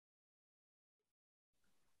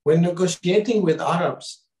When negotiating with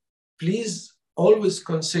Arabs, please always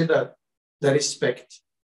consider the respect.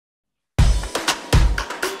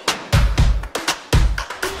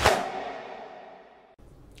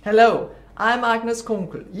 Hello, I'm Agnes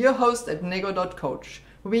Kunkel, your host at Nego.coach.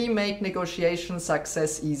 We make negotiation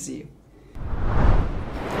success easy.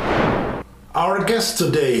 Our guest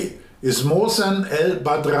today is Mohsen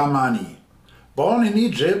Badramany. Born in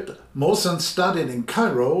Egypt, Mohsen studied in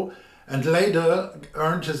Cairo and later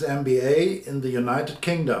earned his MBA in the United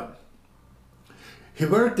Kingdom. He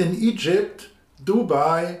worked in Egypt,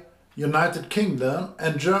 Dubai, United Kingdom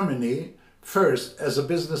and Germany, first as a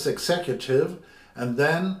business executive and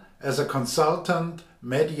then as a consultant,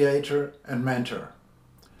 mediator and mentor.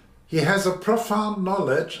 He has a profound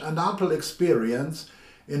knowledge and ample experience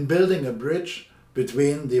in building a bridge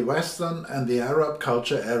between the Western and the Arab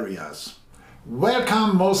culture areas.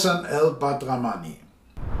 Welcome, Mohsen Badramany.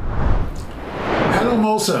 Hello,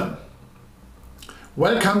 Mohsen.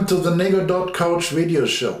 Welcome to the Nego.coach video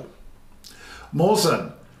show.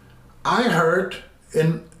 Mohsen, I heard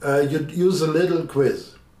you'd use a little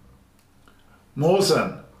quiz.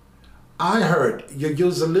 Mohsen, I heard you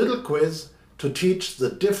use a little quiz to teach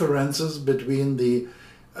the differences between the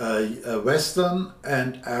Western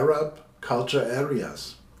and Arab culture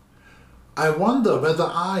areas. I wonder whether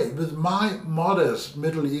I, with my modest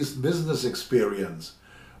Middle East business experience,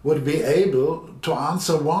 would be able to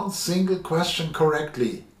answer one single question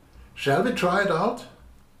correctly. Shall we try it out?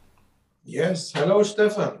 Yes, hello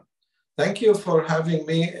Stefan. Thank you for having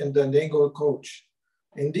me in the Nego Coach.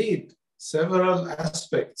 Indeed, several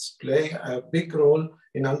aspects play a big role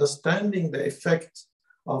in understanding the effect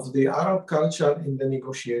of the Arab culture in the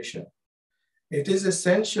negotiation. It is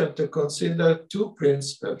essential to consider two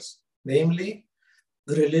principles, namely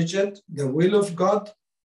religion, the will of God,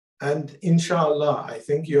 and inshallah. I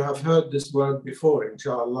think you have heard this word before,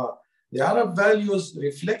 inshallah. The Arab values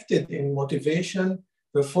reflected in motivation,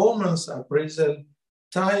 performance appraisal,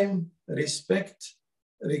 time, respect,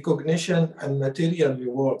 recognition, and material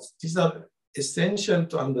rewards. These are essential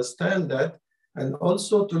to understand that and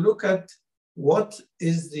also to look at what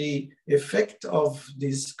is the effect of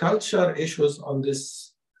these culture issues on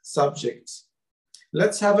these subjects.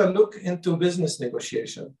 Let's have a look into business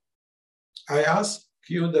negotiation. I ask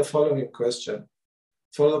you the following question.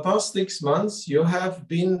 For the past 6 months, you have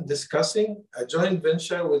been discussing a joint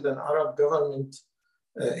venture with an Arab government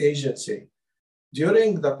agency.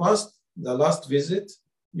 During the last visit,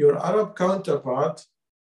 your Arab counterpart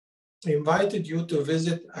invited you to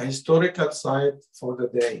visit a historical site for the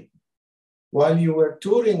day. While you were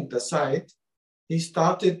touring the site, he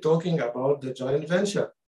started talking about the joint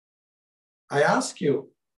venture. I ask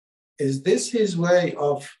you, is this his way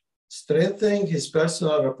of strengthening his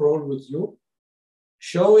personal rapport with you,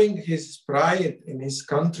 showing his pride in his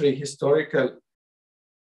country's historical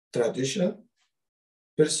tradition,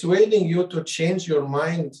 persuading you to change your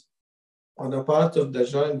mind on a part of the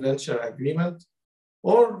joint venture agreement,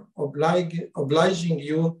 or obliging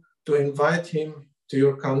you to invite him to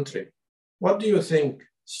your country? What do you think,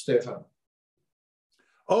 Stefan?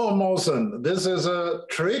 Oh, Mohsen, this is a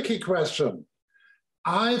tricky question.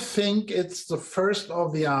 I think it's the first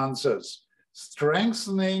of the answers,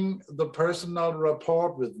 strengthening the personal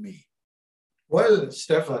rapport with me. Well,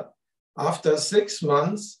 Stefan, after 6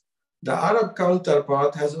 months, the Arab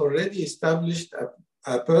counterpart has already established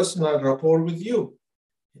a personal rapport with you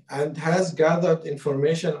and has gathered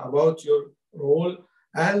information about your role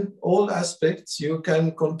and all aspects you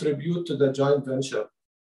can contribute to the joint venture.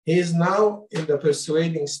 He is now in the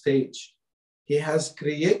persuading stage. He has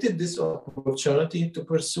created this opportunity to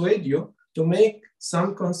persuade you to make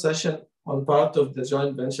some concession on part of the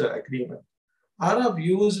joint venture agreement. Arab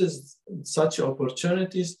uses such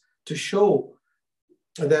opportunities to show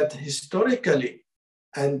that historically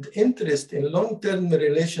and interest in long-term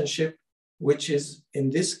relationship, which is in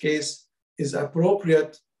this case is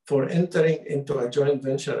appropriate for entering into a joint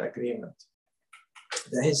venture agreement.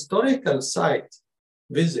 The historical site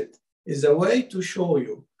visit is a way to show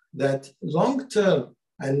you that long-term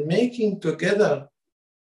and making together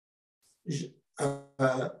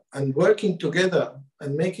and working together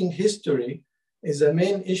and making history is a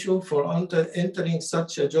main issue for entering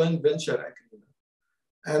such a joint venture agreement.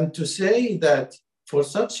 And to say that for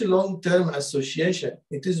such a long-term association,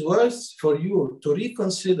 it is worth for you to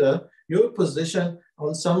reconsider your position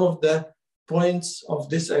on some of the points of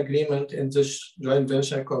this agreement in the joint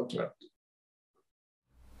venture contract.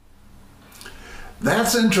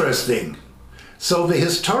 That's interesting. So the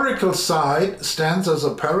historical side stands as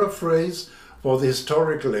a paraphrase for the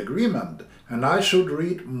historical agreement, and I should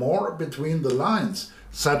read more between the lines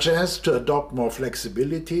such as to adopt more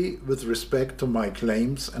flexibility with respect to my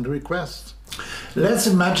claims and requests. Let's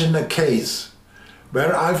imagine a case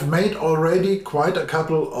where I've made already quite a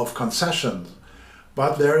couple of concessions,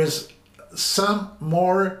 but there is some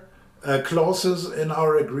more clauses in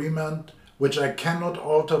our agreement which I cannot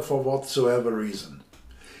alter for whatsoever reason.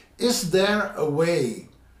 Is there a way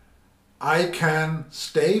I can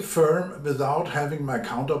stay firm without having my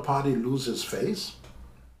counterparty lose his face?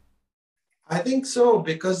 I think so,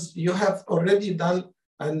 because you have already done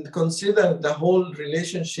and considered the whole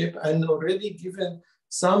relationship and already given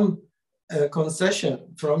some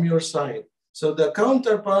concession from your side. So the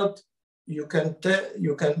counterpart, you can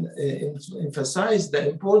emphasize the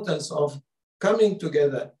importance of coming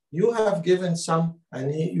together. You have given some,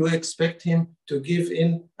 and you expect him to give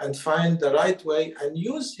in and find the right way and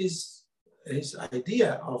use his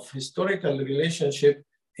idea of historical relationship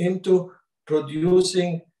into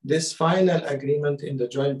producing this final agreement in the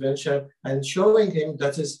joint venture and showing him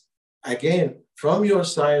that is, again, from your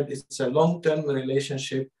side, it's a long-term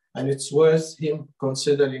relationship and it's worth him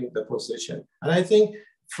considering the position. And I think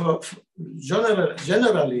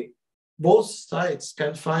generally, both sides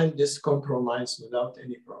can find this compromise without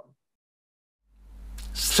any problem.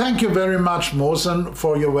 Thank you very much, Mohsen,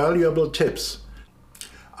 for your valuable tips.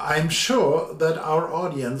 I'm sure that our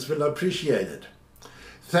audience will appreciate it.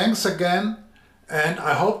 Thanks again, and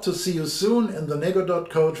I hope to see you soon in the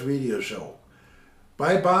Nego.Coach video show.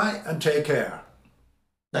 Bye-bye and take care.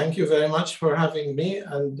 Thank you very much for having me,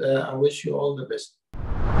 and I wish you all the best.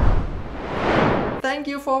 Thank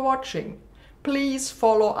you for watching. Please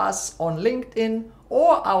follow us on LinkedIn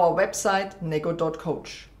or our website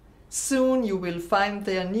Nego.Coach. Soon you will find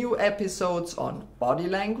there new episodes on body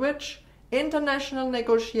language, international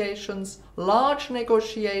negotiations, large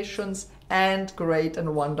negotiations, and great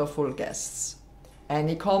and wonderful guests.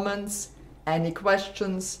 Any comments, any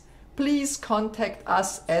questions, please contact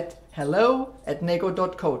us at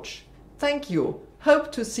hello@nego.coach. Thank you.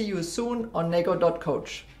 Hope to see you soon on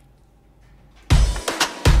Nego.Coach.